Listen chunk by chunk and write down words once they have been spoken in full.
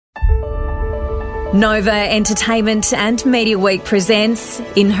Nova Entertainment and Mediaweek presents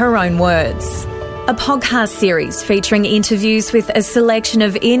In Her Own Words, a podcast series featuring interviews with a selection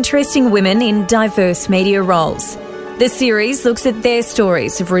of interesting women in diverse media roles. The series looks at their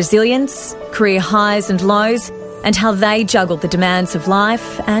stories of resilience, career highs and lows, and how they juggle the demands of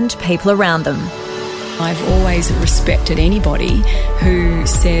life and people around them. I've always respected anybody who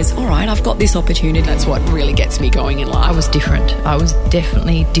says, all right, I've got this opportunity. That's what really gets me going in life. I was different. I was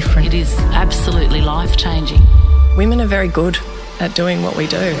definitely different. It is absolutely life-changing. Women are very good at doing what we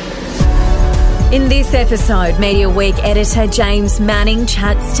do. In this episode, Mediaweek editor James Manning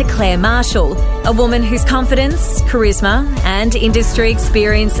chats to Claire Marshall, a woman whose confidence, charisma and industry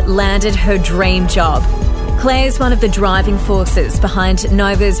experience landed her dream job. Claire's one of the driving forces behind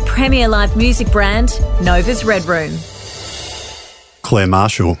Nova's premier live music brand, Nova's Red Room. Claire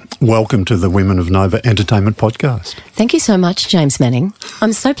Marshall, welcome to the Women of Nova Entertainment podcast. Thank you so much, James Manning.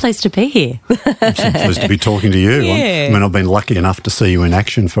 I'm so pleased to be here. I'm so pleased to be talking to you. Yeah. I mean, I've been lucky enough to see you in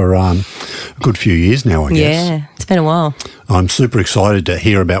action for a good few years now, I guess. Yeah, it's been a while. I'm super excited to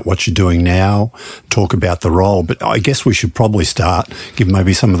hear about what you're doing now, talk about the role, but I guess we should probably start, give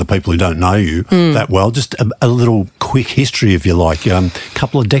maybe some of the people who don't know you that well, just a little quick history, if you like. A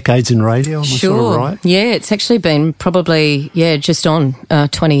couple of decades in radio, am I sort of right? Yeah, it's actually been probably, just on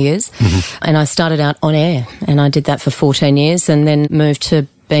 20 years. Mm-hmm. And I started out on air, and I did that for 14 years and then moved to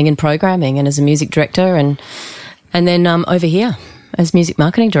being in programming and as a music director and then over here as music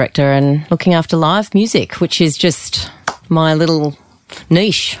marketing director and looking after live music, which is just my little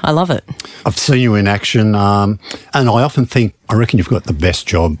niche. I love it. I've seen you in action, and I often think, I reckon you've got the best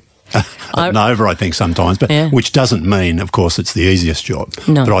job at Nova, I think sometimes, but which doesn't mean, of course, it's the easiest job.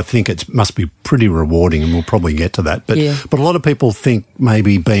 No. But I think it must be pretty rewarding, and we'll probably get to that. But a lot of people think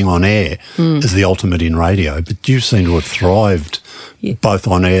maybe being on air is the ultimate in radio, but you seem to have thrived both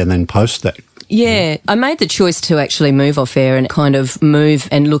on air and then post that. Yeah, I made the choice to actually move off air and kind of move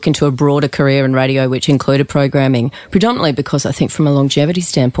and look into a broader career in radio, which included programming, predominantly because I think from a longevity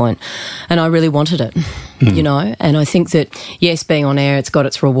standpoint, and I really wanted it, you know, and I think that, yes, being on air, it's got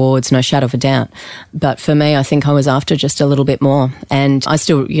its rewards, no shadow of a doubt, but for me, I think I was after just a little bit more, and I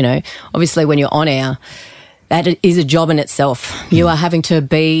still, you know, obviously when you're on air, that is a job in itself. You are having to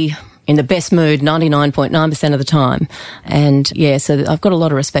be in the best mood 99.9% of the time, and so I've got a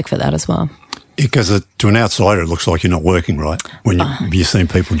lot of respect for that as well. Because to an outsider, it looks like you're not working, right? When you've seen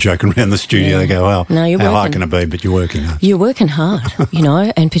people joking around the studio, they go, "Wow, no, how hard can it be?" But you're working hard. You're working hard, you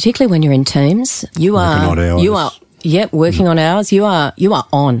know, and particularly when you're in teams, working on hours. You are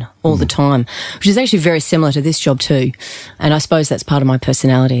on all the time, which is actually very similar to this job too. And I suppose that's part of my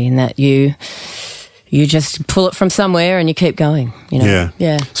personality, in that you just pull it from somewhere and you keep going, you know?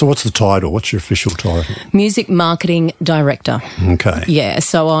 Yeah. So what's the title? What's your official title? Music Marketing Director. Okay. Yeah,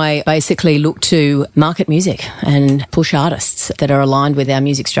 so I basically look to market music and push artists that are aligned with our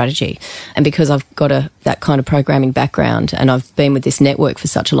music strategy. And because I've got that kind of programming background and I've been with this network for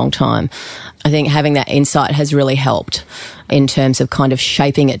such a long time, I think having that insight has really helped in terms of kind of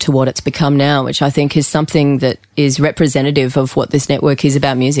shaping it to what it's become now, which I think is something that is representative of what this network is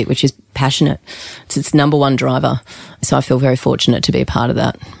about music, which is passionate. It's its number one driver. So I feel very fortunate to be a part of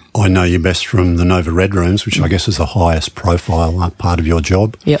that. I know you best from the Nova Red Rooms, which I guess is the highest profile part of your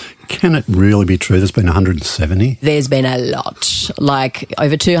job. Yep. Can it really be true? There's been 170? There's been a lot, like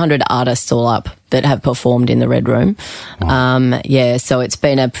over 200 artists all up that have performed in the Red Room. Wow. So it's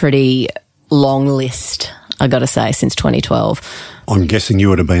been a pretty long list, I got to say, since 2012. I'm guessing you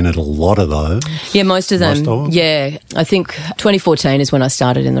would have been at a lot of those. Yeah, most of them. Yeah, I think 2014 is when I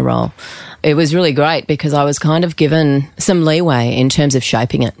started in the role. It was really great because I was kind of given some leeway in terms of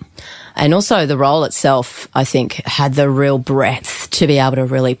shaping it. And also the role itself, I think, had the real breadth to be able to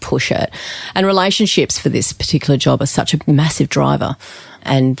really push it. And relationships for this particular job are such a massive driver.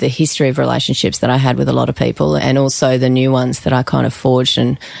 And the history of relationships that I had with a lot of people, and also the new ones that I kind of forged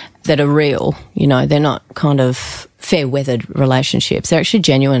and that are real, you know, they're not kind of fair-weathered relationships. They're actually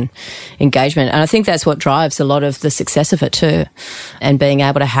genuine engagement. And I think that's what drives a lot of the success of it too. And being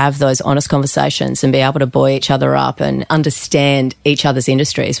able to have those honest conversations and be able to buoy each other up and understand each other's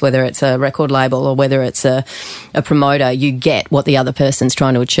industries, whether it's a record label or whether it's a promoter, you get what the other person's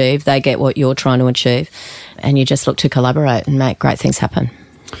trying to achieve. They get what you're trying to achieve. And you just look to collaborate and make great things happen.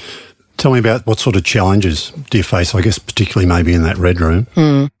 Tell me about what sort of challenges do you face, I guess, particularly maybe in that Red Room.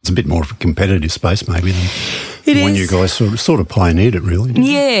 It's a bit more of a competitive space maybe than when you guys sort of pioneered it, really.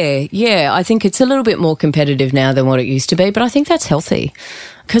 Yeah. I think it's a little bit more competitive now than what it used to be, but I think that's healthy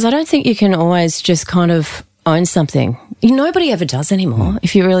because I don't think you can always just kind of own something. Nobody ever does anymore,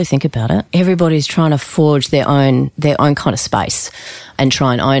 if you really think about it. Everybody's trying to forge their own kind of space and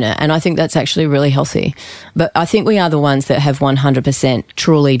try and own it. And I think that's actually really healthy. But I think we are the ones that have 100%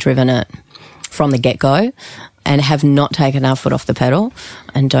 truly driven it from the get-go and have not taken our foot off the pedal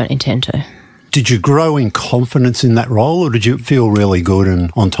and don't intend to. Did you grow in confidence in that role, or did you feel really good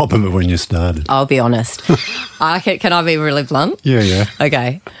and on top of it when you started? I'll be honest. Can I be really blunt? Yeah.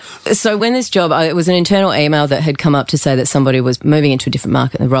 Okay. So when this job, it was an internal email that had come up to say that somebody was moving into a different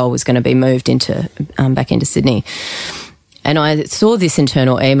market and the role was going to be moved into back into Sydney. And I saw this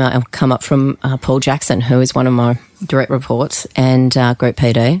internal email come up from Paul Jackson, who is one of my direct reports, and Group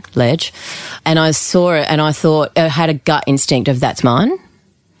PD, Ledge. And I saw it and I thought, I had a gut instinct of that's mine.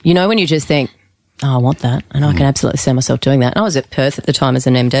 You know, when you just think, I want that, and I can absolutely see myself doing that. And I was at Perth at the time as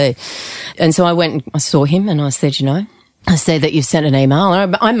an MD. And so I went and I saw him and I said, I said that you've sent an email.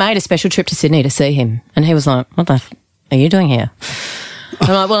 And I made a special trip to Sydney to see him. And he was like, what the are you doing here? I'm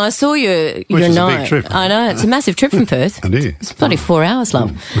like, well, I saw your Which is note. a big trip. I know, it's a massive trip from Perth. It is. It's bloody 4 hours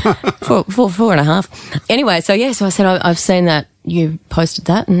long. four and a half. Anyway, so I said, I've seen that you posted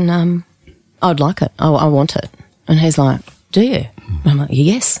that and I'd like it. I want it. And he's like, do you? I'm like,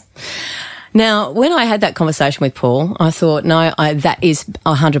 yes. Now, when I had that conversation with Paul, I thought, no, that is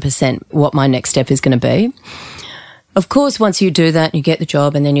 100% what my next step is going to be. Of course, once you do that, you get the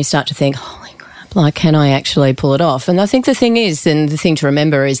job and then you start to think, holy crap, like, can I actually pull it off? And I think the thing is, and the thing to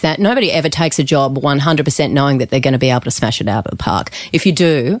remember is that nobody ever takes a job 100% knowing that they're going to be able to smash it out of the park. If you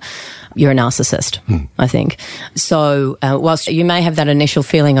do, you're a narcissist, I think. So whilst you may have that initial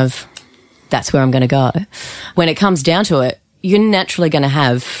feeling of that's where I'm going to go, when it comes down to it, you're naturally going to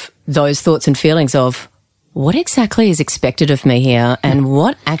have those thoughts and feelings of what exactly is expected of me here and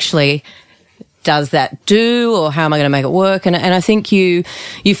what actually does that do, or how am I going to make it work? And I think you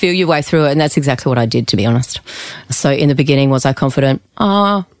feel your way through it, and that's exactly what I did, to be honest. So in the beginning, was I confident?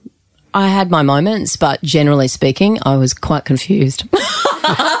 I had my moments, but generally speaking, I was quite confused.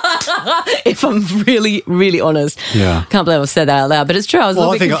 If I'm really, really honest. Yeah. Can't believe I've said that out loud, but it's true. I was a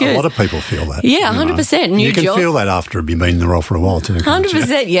little bit confused. I think a lot of people feel that. Yeah, 100%. New you can job. feel that after you've been in the role for a while too.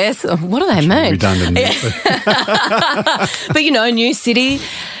 100%, yes. What do they mean? Redundant. But, new city,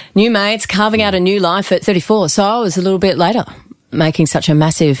 new mates, carving out a new life at 34. So I was a little bit later making such a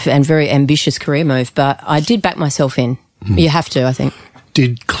massive and very ambitious career move, but I did back myself in. You have to, I think.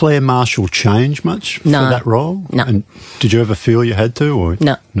 Did Claire Marshall change much for that role? No. And did you ever feel you had to? Or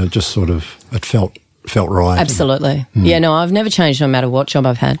no. Just sort of, it felt right? Absolutely. Yeah, no, I've never changed no matter what job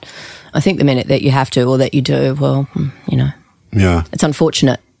I've had. I think the minute that you have to or that you do, well, Yeah. It's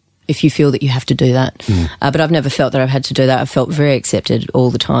unfortunate if you feel that you have to do that. But I've never felt that I've had to do that. I've felt very accepted all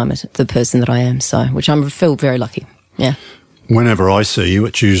the time as the person that I am, which I feel very lucky. Yeah. Whenever I see you,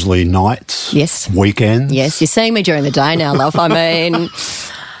 it's usually nights, yes, weekends. Yes, you're seeing me during the day now, love. I mean,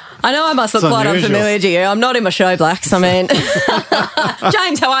 I know I must look quite unfamiliar to you. I'm not in my show blacks. I mean,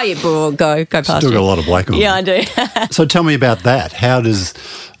 James, how are you? Go past you. Still got a lot of black on. Yeah, I do. So tell me about that.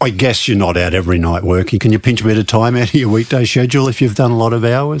 I guess you're not out every night working. Can you pinch a bit of time out of your weekday schedule if you've done a lot of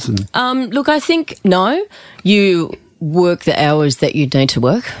hours? Look, I think, no. You work the hours that you need to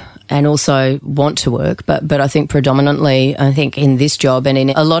work and also want to work. But I think predominantly, in this job and in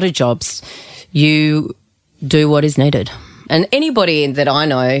a lot of jobs, you do what is needed. And anybody that I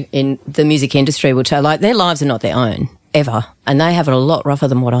know in the music industry will tell, their lives are not their own, ever. And they have it a lot rougher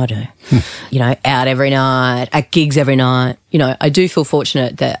than what I do. Out every night, at gigs every night. I do feel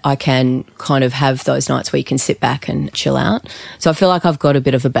fortunate that I can kind of have those nights where you can sit back and chill out. So I feel like I've got a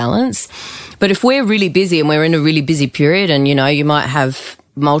bit of a balance. But if we're really busy and we're in a really busy period and, you might have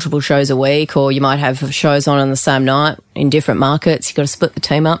multiple shows a week or you might have shows on the same night in different markets, you've got to split the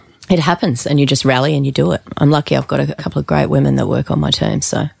team up. It happens and you just rally and you do it. I'm lucky I've got a couple of great women that work on my team,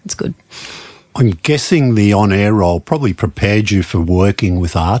 so it's good. I'm guessing the on-air role probably prepared you for working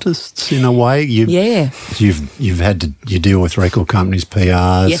with artists in a way. You've had you deal with record companies,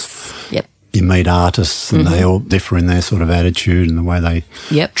 PRs. Yes, yep. You meet artists and they all differ in their sort of attitude and the way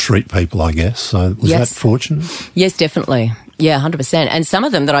they treat people, I guess. So was that fortunate? Yes, definitely. Yeah, 100%. And some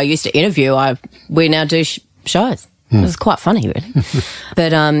of them that I used to interview, we now do shows. It was quite funny, really.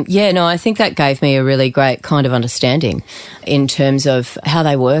 But, I think that gave me a really great kind of understanding in terms of how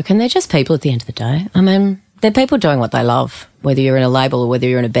they work. And they're just people at the end of the day. I mean, they're people doing what they love, whether you're in a label or whether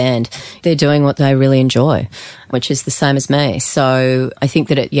you're in a band. They're doing what they really enjoy, which is the same as me. So I think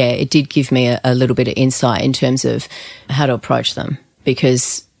that it did give me a little bit of insight in terms of how to approach them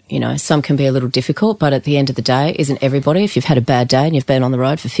because some can be a little difficult, but at the end of the day, isn't everybody, if you've had a bad day and you've been on the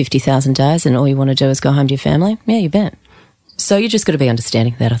road for 50,000 days and all you want to do is go home to your family, you bet. So you just got to be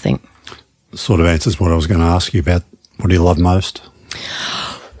understanding of that, I think. sort of answers what I was going to ask you about. What do you love most?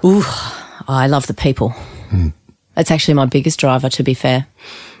 Ooh, I love the people. That's actually my biggest driver, to be fair.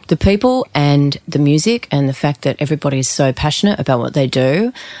 The people and the music and the fact that everybody is so passionate about what they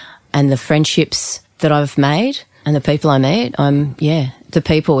do and the friendships that I've made and the people I meet, the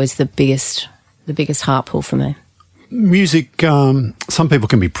people is the biggest heart pull for me. Music, some people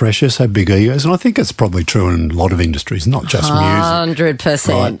can be precious, have big egos, and I think it's probably true in a lot of industries, not just music. 100%.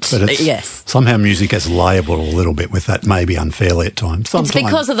 Right? But yes. Somehow music gets labelled a little bit with that, maybe unfairly at times. It's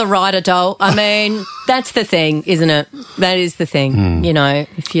because of the writer, doll. I mean, that's the thing, isn't it? That is the thing. You know,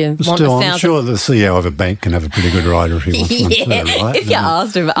 if you want Still, 1,000... I'm sure the CEO of a bank can have a pretty good writer if he wants one too, right? If you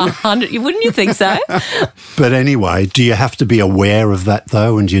asked him 100, wouldn't you think so? But anyway, do you have to be aware of that,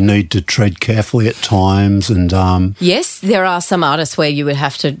 though, and do you need to tread carefully at times? And Yes, there are some artists where you would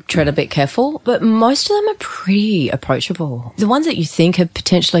have to tread a bit careful, but most of them are pretty approachable. The ones that you think are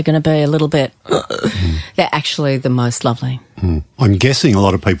potentially going to be a little bit, they're actually the most lovely. I'm guessing a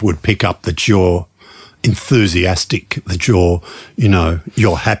lot of people would pick up that you're enthusiastic, that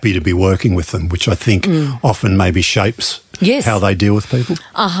you're happy to be working with them, which I think often maybe shapes how they deal with people.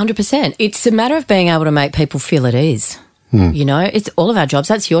 100%. It's a matter of being able to make people feel at ease. You know, it's all of our jobs.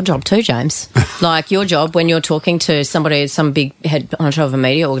 That's your job too, James. Like your job when you're talking to somebody, some big head honcho of a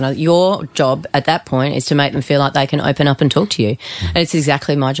media organiser, your job at that point is to make them feel like they can open up and talk to you. And it's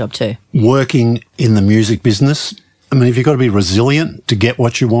exactly my job too. Working in the music business, I mean, have you got to be resilient to get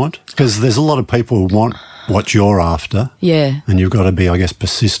what you want? Because there's a lot of people who want what you're after. Yeah. And you've got to be, I guess,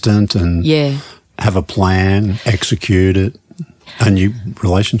 persistent and have a plan, execute it. And new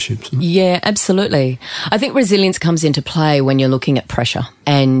relationships. Yeah, absolutely. I think resilience comes into play when you're looking at pressure,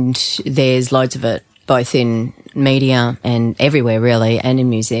 and there's loads of it, both in media and everywhere really, and in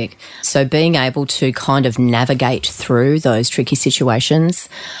music. So being able to kind of navigate through those tricky situations,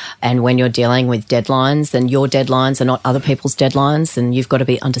 and when you're dealing with deadlines, then your deadlines are not other people's deadlines, and you've got to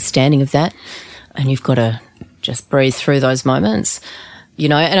be understanding of that, and you've got to just breathe through those moments. You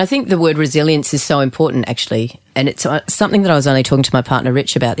know, and I think the word resilience is so important, actually. And it's something that I was only talking to my partner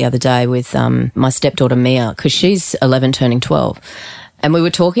Rich about the other day with my stepdaughter Mia, because she's 11 turning 12. And we were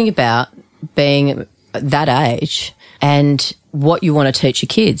talking about being that age and what you want to teach your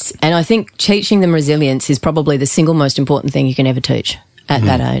kids. And I think teaching them resilience is probably the single most important thing you can ever teach at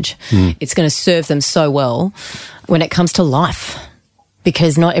that age. It's going to serve them so well when it comes to life.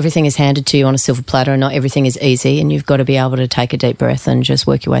 Because not everything is handed to you on a silver platter and not everything is easy, and you've got to be able to take a deep breath and just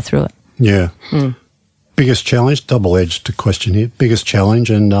work your way through it. Yeah. Biggest challenge, double-edged question here, biggest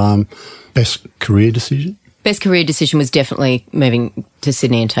challenge and best career decision? Best career decision was definitely moving to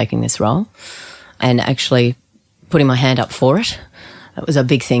Sydney and taking this role and actually putting my hand up for it. That was a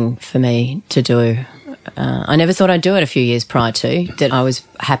big thing for me to do. I never thought I'd do it a few years prior to, that I was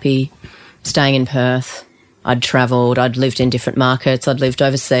happy staying in Perth. I'd travelled, I'd lived in different markets, I'd lived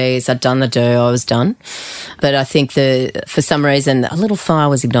overseas, I'd done the do, I was done. But I think for some reason a little fire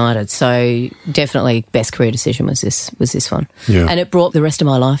was ignited. So definitely best career decision was this one. Yeah. And it brought the rest of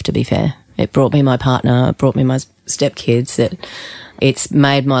my life, to be fair. It brought me my partner, it brought me my stepkids. It's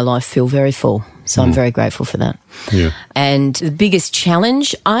made my life feel very full. So I'm very grateful for that. Yeah. And the biggest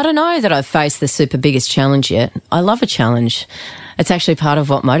challenge, I don't know that I've faced the super biggest challenge yet. I love a challenge. It's actually part of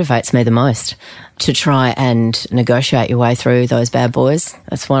what motivates me the most, to try and negotiate your way through those bad boys.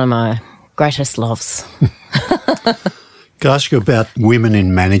 That's one of my greatest loves. Can I ask you about women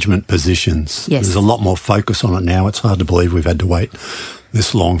in management positions? Yes. There's a lot more focus on it now. It's hard to believe we've had to wait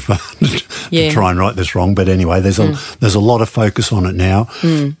this long to try and right this wrong. But anyway, there's a lot of focus on it now.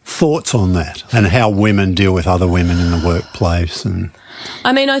 Thoughts on that and how women deal with other women in the workplace? And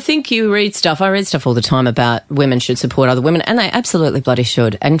I mean, I think you read stuff. I read stuff all the time about women should support other women, and they absolutely bloody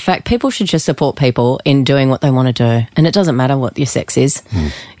should. In fact, people should just support people in doing what they want to do, and it doesn't matter what your sex is.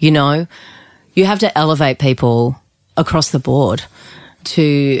 You know, you have to elevate people across the board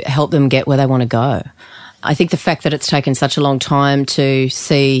to help them get where they want to go. I think the fact that it's taken such a long time to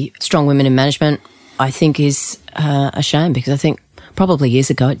see strong women in management, I think is a shame, because I think probably years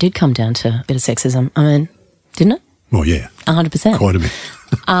ago it did come down to a bit of sexism. I mean, didn't it? Well, yeah. 100%. Quite a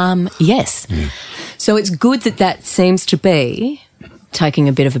bit. Yes. Yeah. So it's good that seems to be taking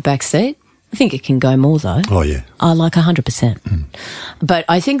a bit of a back seat. I think it can go more, though. Oh, yeah. I like 100%. But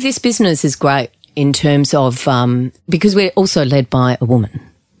I think this business is great in terms of, because we're also led by a woman,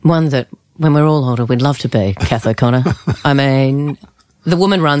 one that when we're all older we'd love to be, Kath O'Connor. I mean, the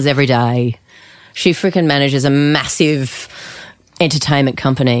woman runs every day. She freaking manages a massive entertainment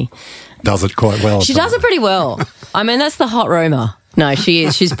company. Does it quite well. She does it pretty well. I mean, that's the hot rumour. No, she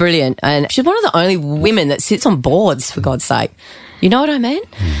is. She's brilliant. And she's one of the only women that sits on boards, for God's sake. You know what I mean?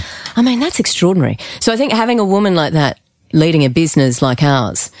 I mean, that's extraordinary. So I think having a woman like that leading a business like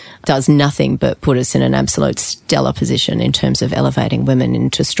ours does nothing but put us in an absolute stellar position in terms of elevating women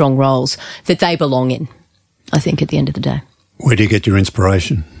into strong roles that they belong in, I think, at the end of the day. Where do you get your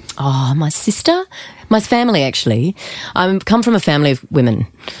inspiration? Oh, my sister, my family, actually. I come from a family of women,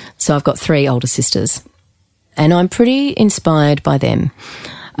 so I've got 3 older sisters, and I'm pretty inspired by them.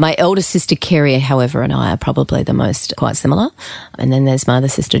 My elder sister, Kerry, however, and I are probably the most quite similar. And then there's my other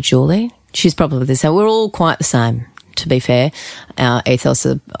sister, Julie. She's probably the same. We're all quite the same, to be fair. Our ethos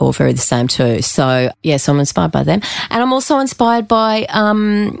are all very the same too. So, yes, I'm inspired by them. And I'm also inspired by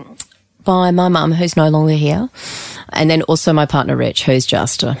my mum, who's no longer here. And then also my partner, Rich, who's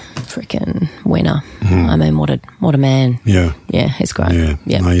just a freaking winner. I mean, what a man. Yeah. Yeah, he's great.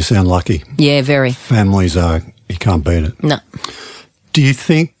 Yeah. No, you sound lucky. Yeah, very. Families are, you can't beat it. No. Do you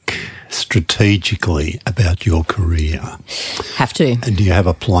think strategically about your career? Have to. And do you have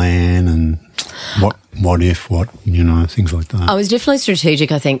a plan and what if, things like that? I was definitely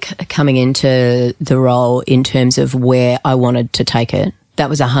strategic, I think, coming into the role in terms of where I wanted to take it. That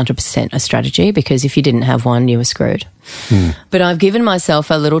was 100% a strategy, because if you didn't have one, you were screwed. But I've given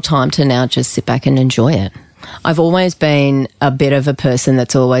myself a little time to now just sit back and enjoy it. I've always been a bit of a person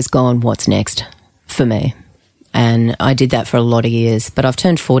that's always gone, what's next for me? And I did that for a lot of years, but I've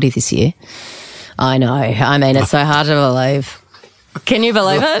turned 40 this year. I know. I mean, it's so hard to believe. Can you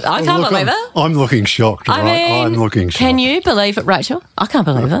believe it? I can't believe it. I'm looking shocked. I'm looking shocked. Can you believe it, Rachel? I can't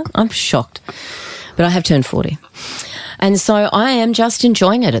believe it. I'm shocked. But I have turned 40. And so I am just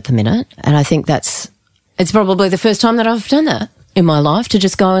enjoying it at the minute. And I think it's probably the first time that I've done that in my life, to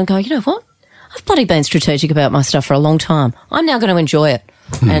just go, you know what? I've bloody been strategic about my stuff for a long time. I'm now going to enjoy it.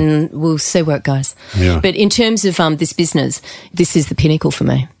 And we'll see where it goes. Yeah. But in terms of this business, this is the pinnacle for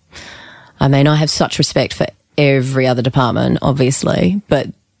me. I mean, I have such respect for every other department, obviously, but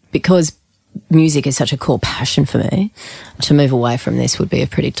because music is such a core passion for me, to move away from this would be a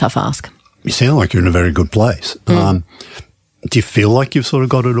pretty tough ask. You sound like you're in a very good place. Do you feel like you've sort of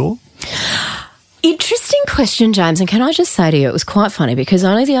got it all? Interesting question, James. And can I just say to you, it was quite funny, because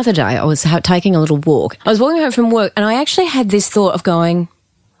only the other day I was taking a little walk. I was walking home from work, and I actually had this thought of going,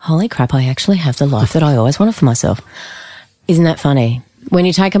 holy crap, I actually have the life that I always wanted for myself. Isn't that funny? When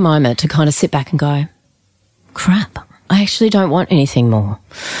you take a moment to kind of sit back and go, crap, I actually don't want anything more.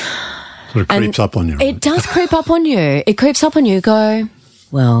 Sort of creeps up on you. Right? It does creep up on you. It creeps up on you. Go,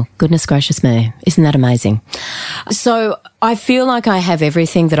 well, goodness gracious me, isn't that amazing? So I feel like I have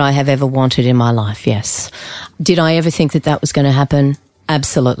everything that I have ever wanted in my life, yes. Did I ever think that was going to happen?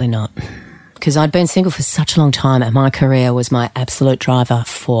 Absolutely not. Because I'd been single for such a long time, and my career was my absolute driver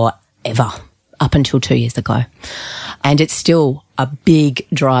forever, up until 2 years ago. And it's still a big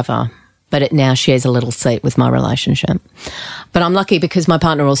driver, but it now shares a little seat with my relationship. But I'm lucky because my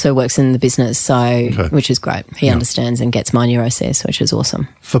partner also works in the business, which is great. He understands and gets my neuroses, which is awesome.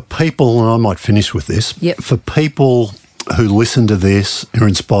 For people, and I might finish with this, for people who listen to this, are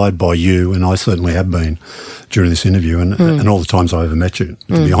inspired by you, and I certainly have been during this interview and all the times I ever met you,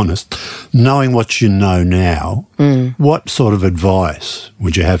 to be honest, knowing what you know now, what sort of advice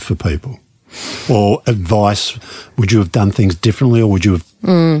would you have for people? Or advice, would you have done things differently, or would you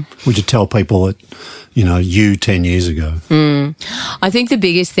tell people that, you 10 years ago? I think the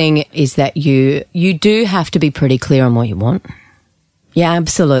biggest thing is that you do have to be pretty clear on what you want. You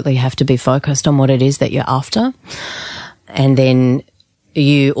absolutely have to be focused on what it is that you're after. And then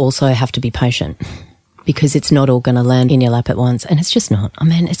you also have to be patient, because it's not all going to land in your lap at once. And it's just not. I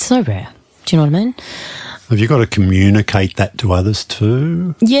mean, it's so rare. Do you know what I mean? Have you got to communicate that to others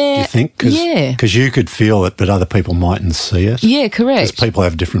too? Yeah. Do you think? Because you could feel it, but other people mightn't see it. Yeah, correct. Because people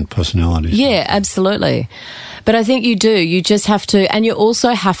have different personalities. Yeah, absolutely. But I think you do. You just have to, and you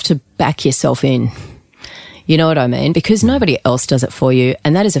also have to back yourself in. You know what I mean? Because nobody else does it for you,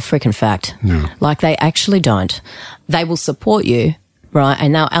 and that is a freaking fact. No. Like, they actually don't. They will support you, right,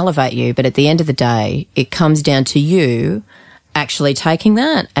 and they'll elevate you, but at the end of the day, it comes down to you actually taking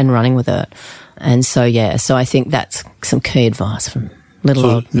that and running with it. And so I think that's some key advice from little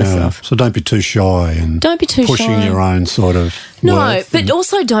old myself. So don't be too shy and don't be too pushing shy. Your own sort of No, but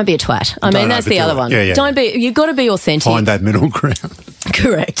also don't be a twat. I mean, that's the other one. Yeah. Don't be. You've got to be authentic. Find that middle ground.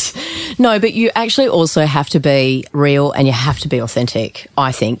 Correct. No, but you actually also have to be real, and you have to be authentic,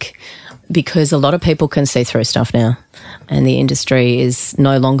 I think, because a lot of people can see through stuff now, and the industry is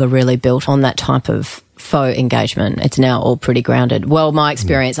no longer really built on that type of faux engagement. It's now all pretty grounded. Well, my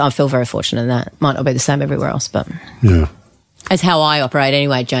experience, I feel very fortunate in that. Might not be the same everywhere else, but... Yeah. That's how I operate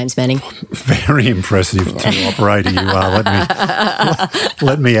anyway, James Manning. Very impressive operator you are.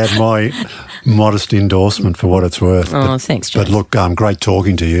 Let me add my modest endorsement for what it's worth. Oh, thanks, James. But look, great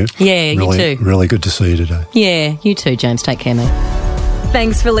talking to you. Yeah, really, you too. Really good to see you today. Yeah, you too, James. Take care, mate.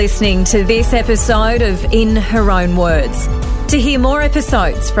 Thanks for listening to this episode of In Her Own Words. To hear more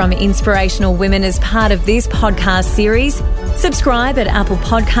episodes from inspirational women as part of this podcast series, subscribe at Apple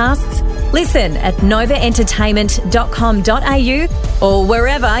Podcasts, listen at novaentertainment.com.au or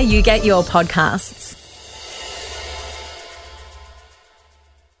wherever you get your podcasts.